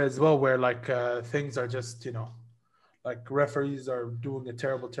 by the way, as well, where like things are just, you know, like referees are doing a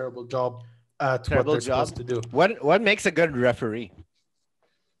terrible job at what they're supposed to do. What makes a good referee?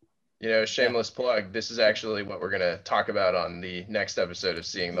 You know, shameless plug. This is actually what we're going to talk about on the next episode of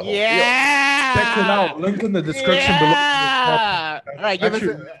Seeing the Whole Field. Check it out. Link in the description below. All right, give us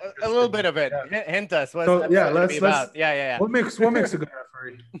a little bit of it. Hint us. What's let's about? Yeah. What makes a good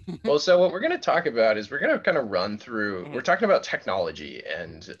referee? Well, so what we're going to talk about is we're going to kind of run through. We're talking about technology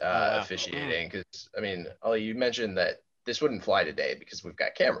and officiating because I mean, Ollie, you mentioned that this wouldn't fly today because we've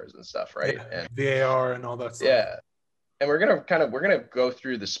got cameras and stuff, right? Yeah, And VAR and all that stuff. yeah. And we're gonna go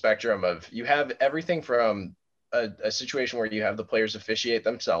through the spectrum of, you have everything from a situation where you have the players officiate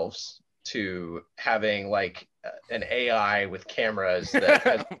themselves to having like an AI with cameras that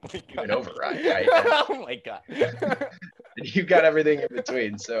has an override, right? Oh my god. And you've got everything in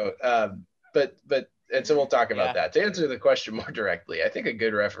between. So, and so we'll talk about that. To answer the question more directly, I think a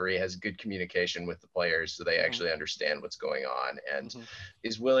good referee has good communication with the players so they actually understand what's going on and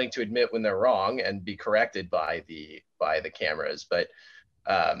is willing to admit when they're wrong and be corrected by the cameras. But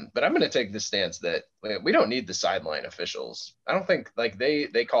I'm going to take the stance that we don't need the sideline officials. I don't think, like,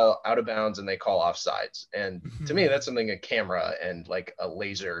 they call out of bounds and they call offsides. And to me, that's something a camera and like a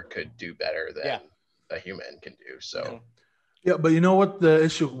laser could do better than a human can do. So. Yeah, but you know what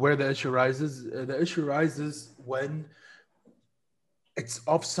where the issue rises? The issue rises when it's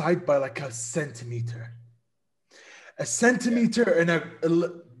offside by like a centimeter. A centimeter in a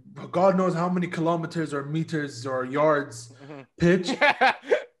God knows how many kilometers or meters or yards pitch.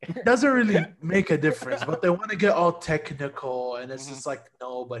 It doesn't really make a difference, but they want to get all technical. And it's just like,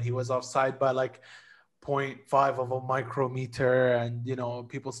 no, but he was offside by like 0.5 of a micrometer. And, you know,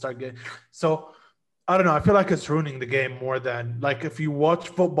 people start getting... So... I don't know. I feel like it's ruining the game more than, like, if you watch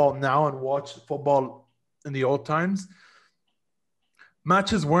football now and watch football in the old times,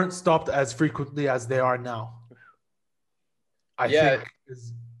 matches weren't stopped as frequently as they are now. I think,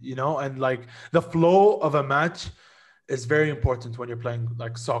 you know, and like the flow of a match is very important when you're playing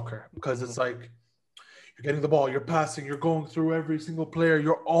like soccer, because it's like you're getting the ball, you're passing, you're going through every single player,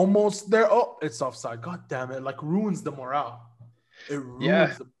 you're almost there. Oh, it's offside. God damn it. Like, ruins the morale. It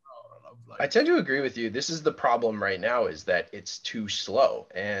ruins the I tend to agree with you. This is the problem right now, is that it's too slow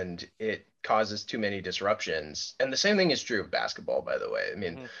and it causes too many disruptions. And the same thing is true of basketball, by the way. I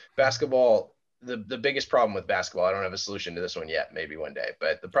mean, basketball, the biggest problem with basketball, I don't have a solution to this one yet, maybe one day,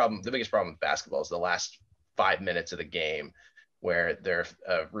 but the biggest problem with basketball is the last 5 minutes of the game where they're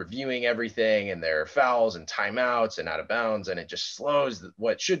reviewing everything and there are fouls and timeouts and out of bounds, and it just slows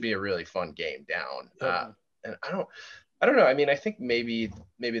what should be a really fun game down. And I don't know. I mean, I think maybe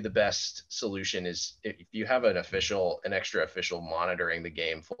the best solution is if you have an extra official monitoring the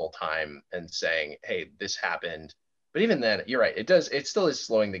game full time and saying, hey, this happened. But even then, you're right. It still is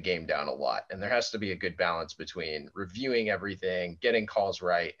slowing the game down a lot. And there has to be a good balance between reviewing everything, getting calls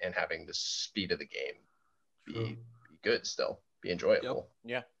right, and having the speed of the game be good still, be enjoyable.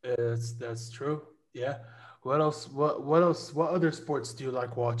 Yeah. That's true. Yeah. What else? What other sports do you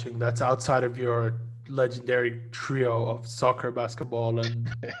like watching that's outside of your legendary trio of soccer, basketball, and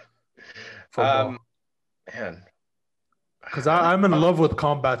football? Man, because I'm in love with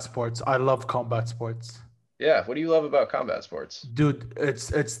combat sports. I love combat sports. Yeah, what do you love about combat sports? Dude,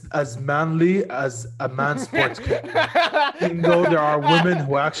 it's as manly as a man's sports can be. Even though there are women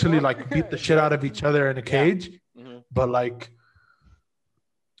who actually like beat the shit out of each other in a cage, but like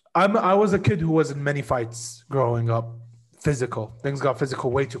I was a kid who was in many fights growing up. Physical. Things got physical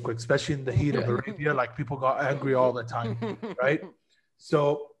way too quick, especially in the heat of Arabia. Like, people got angry all the time, right?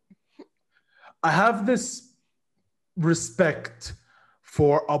 So I have this respect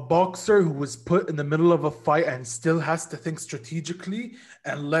for a boxer who was put in the middle of a fight and still has to think strategically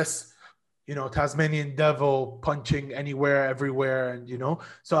and less, you know, Tasmanian devil punching anywhere, everywhere. And, you know,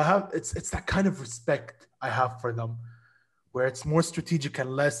 so I have, it's that kind of respect I have for them, where it's more strategic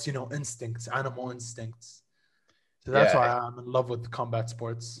and less, you know, instincts, animal instincts. So that's why I'm in love with combat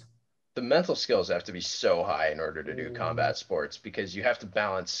sports. The mental skills have to be so high in order to do combat sports, because you have to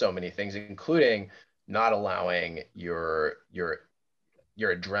balance so many things, including not allowing your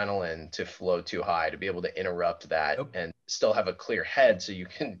adrenaline to flow too high, to be able to interrupt that and still have a clear head so you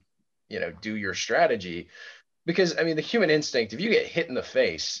can, you know, do your strategy. Because, I mean, the human instinct, if you get hit in the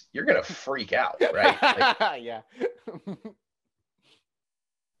face, you're going to freak out, right? Like, yeah.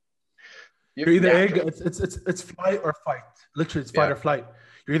 You're either it's flight or fight. Literally, it's fight or flight.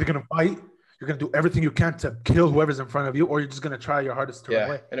 You're either gonna fight, you're gonna do everything you can to kill whoever's in front of you, or you're just gonna try your hardest to run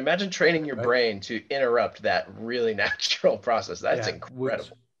away. And imagine training your brain to interrupt that really natural process. That's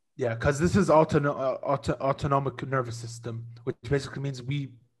incredible. Because this is autonomic nervous system, which basically means we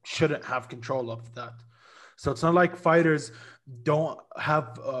shouldn't have control of that. So it's not like fighters don't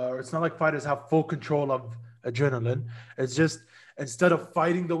have, it's not like fighters have full control of adrenaline. It's just, instead of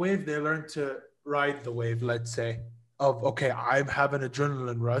fighting the wave, they learn to ride the wave, let's say, of, okay, I'm having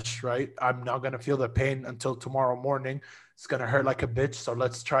adrenaline rush, right? I'm not going to feel the pain until tomorrow morning. It's going to hurt like a bitch. So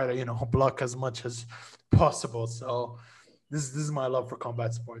let's try to, you know, block as much as possible. So this is my love for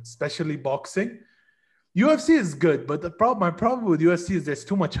combat sports, especially boxing. UFC is good, but my problem with UFC is there's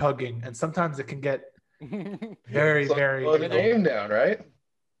too much hugging, and sometimes it can get Very, Slow very. the game down, right?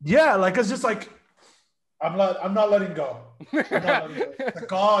 Yeah, like it's just like I'm not letting go. I'm not letting go. It's like,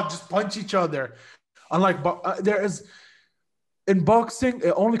 God, just punch each other. Unlike there is in boxing,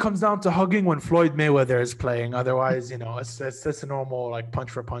 it only comes down to hugging when Floyd Mayweather is playing. Otherwise, it's a normal like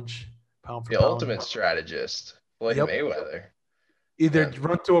punch for punch, pound for The pound. ultimate strategist, Floyd Yep. Mayweather. Either Yeah.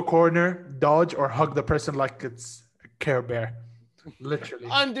 run to a corner, dodge, or hug the person like it's a Care Bear. Literally.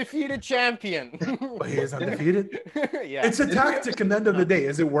 Undefeated champion. But he is undefeated. Yeah. It's a tactic in the end of the day.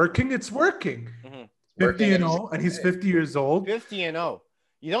 Is it working? It's working. Mhm. 50-0, and he's 50 years old. 50-0.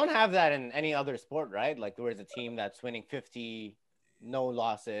 You don't have that in any other sport, right? Like there was a team that's winning 50, no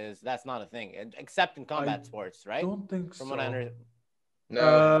losses. That's not a thing, except in combat sports, I right? don't think From so. what I understand.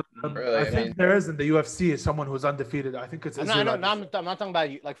 No, really. I think there is in the UFC is someone who's undefeated. I think it's I'm Israel. not talking about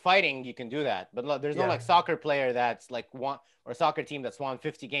like fighting. You can do that, but look, there's no Yeah. like soccer player that's like won or soccer team that's won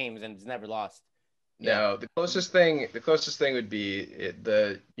 50 games and has never lost. No, the closest thing would be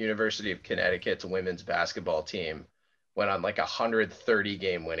the University of Connecticut's women's basketball team went on like 130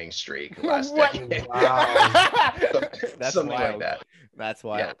 game winning streak last What? decade. Wow. That's Something wild. like that. That's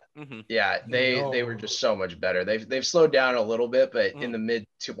wild. Mhm. Yeah, they were just so much better. They've slowed down a little bit, but in the mid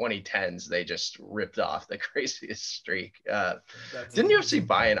 2010s, they just ripped off the craziest streak. Didn't UFC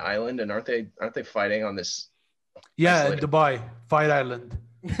buy an island, and aren't they fighting on this? Yeah, in isolated- Dubai, Fight Island.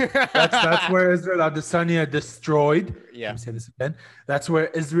 That's where Israel Adesanya destroyed. Yeah. Let me say this again. That's where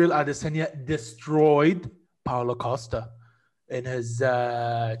Israel Adesanya destroyed Paulo Costa in his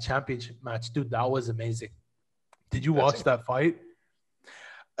championship match. Dude, that was amazing. Did you watch that fight?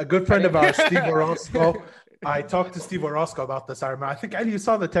 A good friend of ours, Steve Orozco. I talked to Steve Orozco about this. I think Ali, you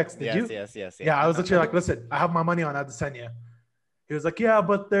saw the text, did you? Yes. Yeah, I was literally like, listen, I have my money on Adesanya. He was like, yeah,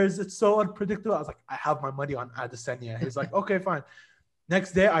 but it's so unpredictable. I was like, I have my money on Adesanya. He's like, okay, fine.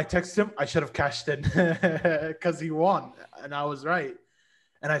 Next day, I text him. I should have cashed in because he won, and I was right.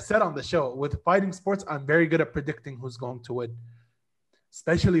 And I said on the show, with fighting sports, I'm very good at predicting who's going to win,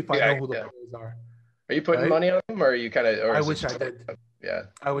 especially if I know who the players are. Are you putting money on them, or are you kind of? I wish I did. Yeah.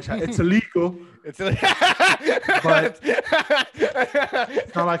 It's illegal. But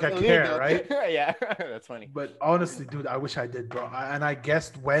it's not like I care, right? Yeah, that's funny. But honestly, dude, I wish I did, bro. And I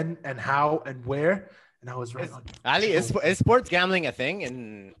guessed when and how and where, and I was right on. Ali, is sports gambling a thing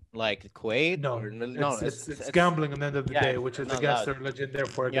in like Kuwait? No, no, it's gambling at the end of the day, which is not against allowed. their religion,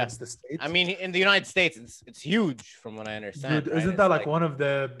 therefore against the states. I mean, in the United States, it's huge from what I understand. Dude, right? isn't that like one of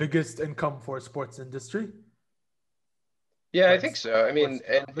the biggest income for sports industry? Yeah, I think so. I mean,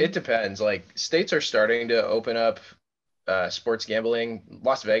 it depends. Like states are starting to open up sports gambling.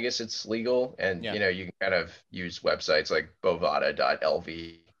 Las Vegas, it's legal, and you can kind of use websites like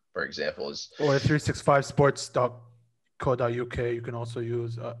Bovada.lv, for example, or 365sports.co.uk. You can also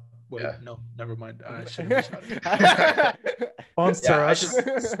use. No, never mind. I shouldn't sponsor us.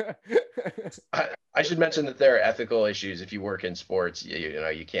 I should mention that there are ethical issues if you work in sports.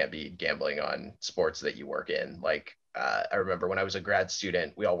 You can't be gambling on sports that you work in. Like I remember when I was a grad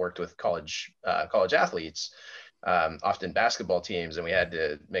student, we all worked with college athletes, often basketball teams, and we had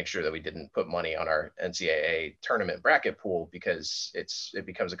to make sure that we didn't put money on our NCAA tournament bracket pool because it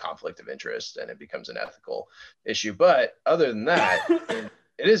becomes a conflict of interest and it becomes an ethical issue. But other than that,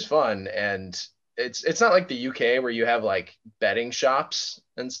 it is fun, and it's not like the UK where you have like betting shops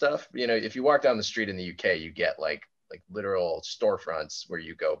and stuff. If you walk down the street in the UK, you get like literal storefronts where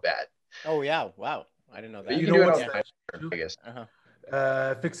you go bet. Oh yeah, wow. I didn't know that. But you can do it online, I guess.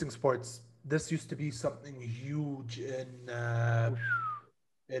 Fixing sports. This used to be something huge in what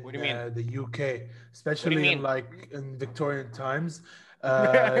do you mean? the UK, especially in Victorian times.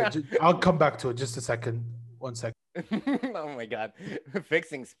 I'll come back to it just a second. 1 second. Oh my God.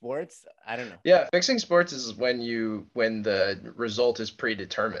 Fixing sports? I don't know. Yeah, fixing sports is when the result is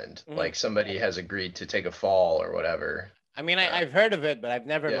predetermined. Like somebody has agreed to take a fall or whatever. I mean, I've heard of it, but I've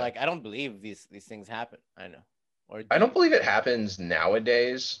never I don't believe these things happen. I don't know. I don't believe it happens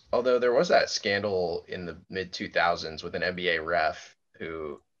nowadays, although there was that scandal in the mid 2000s with an NBA ref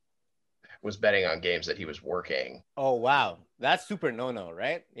who was betting on games that he was working. Oh, wow. That's super no-no,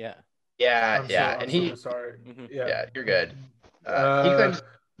 right? Yeah. Yeah. I'm And sorry. Yeah, you're good.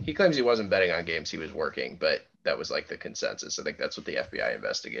 He claims he wasn't betting on games he was working, but that was like the consensus. I think that's what the FBI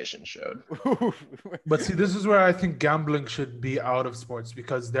investigation showed. But see, this is where I think gambling should be out of sports,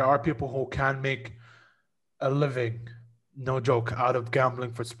 because there are people who can make a living, no joke, out of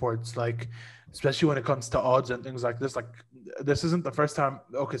gambling for sports. Like, especially when it comes to odds and things like this. Like, this isn't the first time.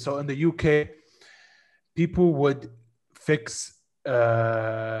 Okay, so in the UK, people would fix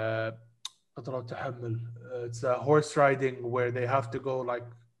it's a horse riding where they have to go like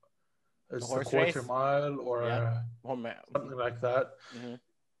It's the horse quarter race? mile or Yeah. something like that.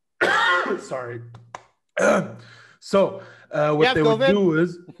 Mhm. Sorry. So You what have they would COVID? do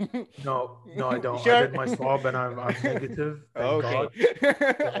is no, I don't. Sure? I did my swab and I'm negative. Thank God.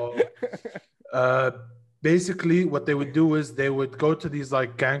 So, basically, what they would do is they would go to these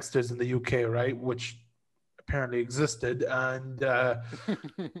like gangsters in the UK, right, which apparently existed, and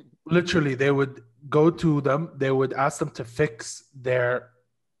literally they would go to them. They would ask them to fix their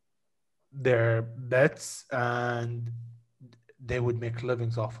bets, and they would make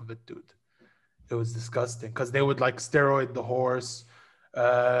livings off of it, dude. It was disgusting because they would like steroid the horse.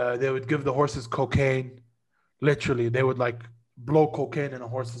 They would give the horses cocaine. Literally, they would like blow cocaine in a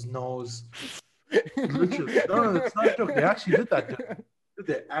horse's nose. Literally, no, it's not a joke. They actually did that, dude.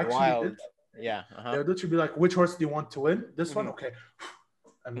 They actually Wild. did. Yeah. They would literally be like, "Which horse do you want to win? This one, Mhm. okay."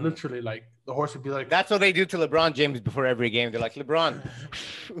 And literally, like the horse would be like, That's what they do to LeBron James before every game. They're like, LeBron,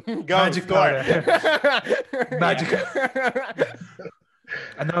 go Magic score. Magic. Yeah.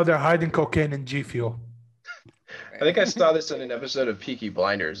 and now they're hiding cocaine in G Fuel. I think I saw this in an episode of Peaky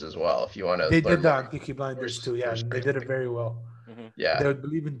Blinders as well. If you want to, They did that on Peaky Blinders too. Yeah, horse and they did it very well. Yeah, They would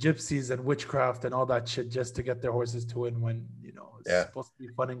believe in gypsies and witchcraft and all that shit just to get their horses to win when it's supposed to be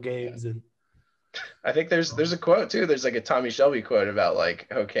fun and games. And I think there's a quote too. There's like a Tommy Shelby quote about like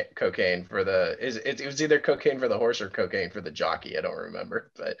cocaine for the it was either cocaine for the horse or cocaine for the jockey. I don't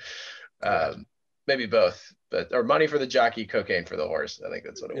remember, but maybe both. Or money for the jockey, cocaine for the horse. I think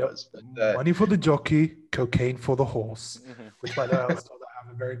that's what it was. But, money for the jockey, cocaine for the horse. Which, by the way, I was told I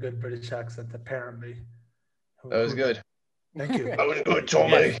have a very good British accent. Apparently, that was good. Thank you. That was good,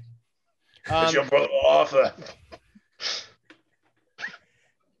 Tommy. It's your brother Arthur.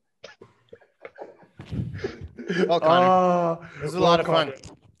 Well, Connor, this was a lot of fun.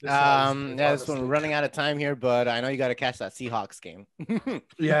 This we're running out of time here, but I know you got to catch that Seahawks game.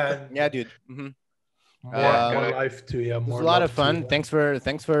 Yeah, yeah, dude. More life too. Yeah, it was more a lot of love fun. too. Thanks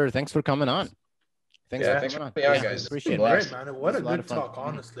for coming on. Thanks for coming on. Yeah, guys. Appreciate it. Great, man. What a good talk.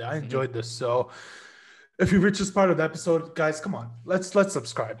 Honestly, I enjoyed this. So, if you reached this part of the episode, guys, come on, let's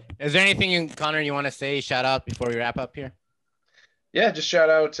subscribe. Is there anything, Connor, you want to say? Shout out before we wrap up here. Yeah, just shout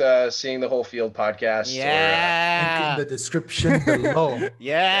out Seeing the Whole Field podcast. Yeah. Link in the description below.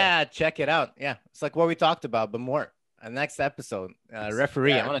 Yeah, check it out. Yeah, it's like what we talked about, but more. Next episode,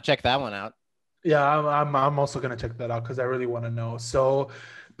 referee. I want to check that one out. Yeah, I'm also gonna check that out because I really want to know. So,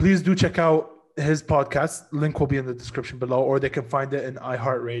 please do check out his podcast. Link will be in the description below, or they can find it in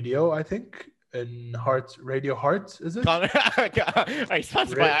iHeartRadio. I think in Radio Heart, is it? Connor, are you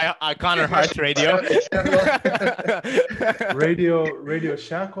sponsored by Connor Hearts Radio? Radio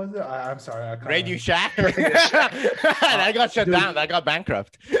Shack, was it? I'm sorry. Radio Shack. That got shut down. That got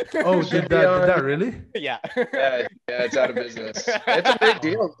bankrupt. Oh, did that really? Yeah. Yeah, it's out of business. It's a big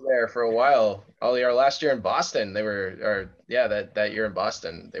deal there for a while. All year last year in Boston, that year in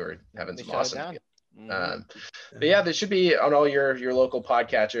Boston, they were having some awesome. But yeah, there should be on all your local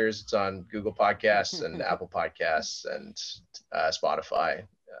podcatchers. It's on Google Podcasts and Apple Podcasts and Spotify,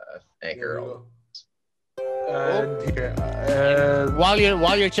 Anchor. And here,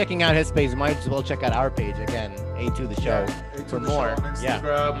 while you're checking out his page, you might as well check out our page again, A2 the Show, for more. On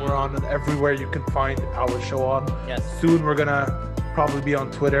Instagram, we're on everywhere you can find our show on. Yes. Soon we're gonna probably be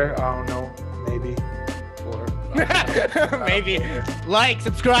on Twitter. I don't know, maybe. Maybe. Like,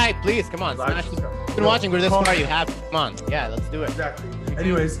 subscribe, please. Come on. Smash. You've been watching. We're this far. You have. Come on. Yeah, let's do it. Exactly.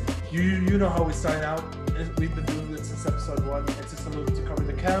 Anyways, you know how we sign out. We've been doing this since episode 1. It's a salute to Cover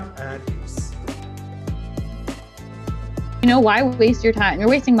the Camp and peace. Why waste your time? You're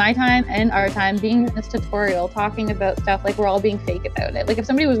wasting my time and our time being in this tutorial talking about stuff like we're all being fake about it. Like if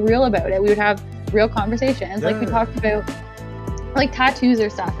somebody was real about it, we would have real conversations. Like we talked about like tattoos or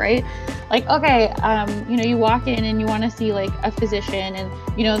stuff, right? Like, okay, you walk in and you want to see like a physician and,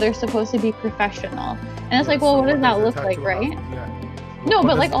 they're supposed to be professional. And it's like, well, what does that look like, right? No,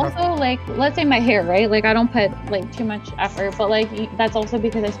 but like also like, let's say my hair, right? Like I don't put like too much effort, but like that's also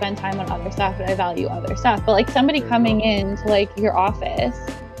because I spend time on other stuff and I value other stuff. But like somebody coming into like your office,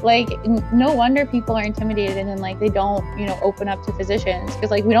 like no wonder people are intimidated and like they don't, open up to physicians because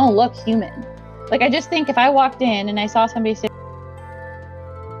like we don't look human. Like I just think if I walked in and I saw somebody say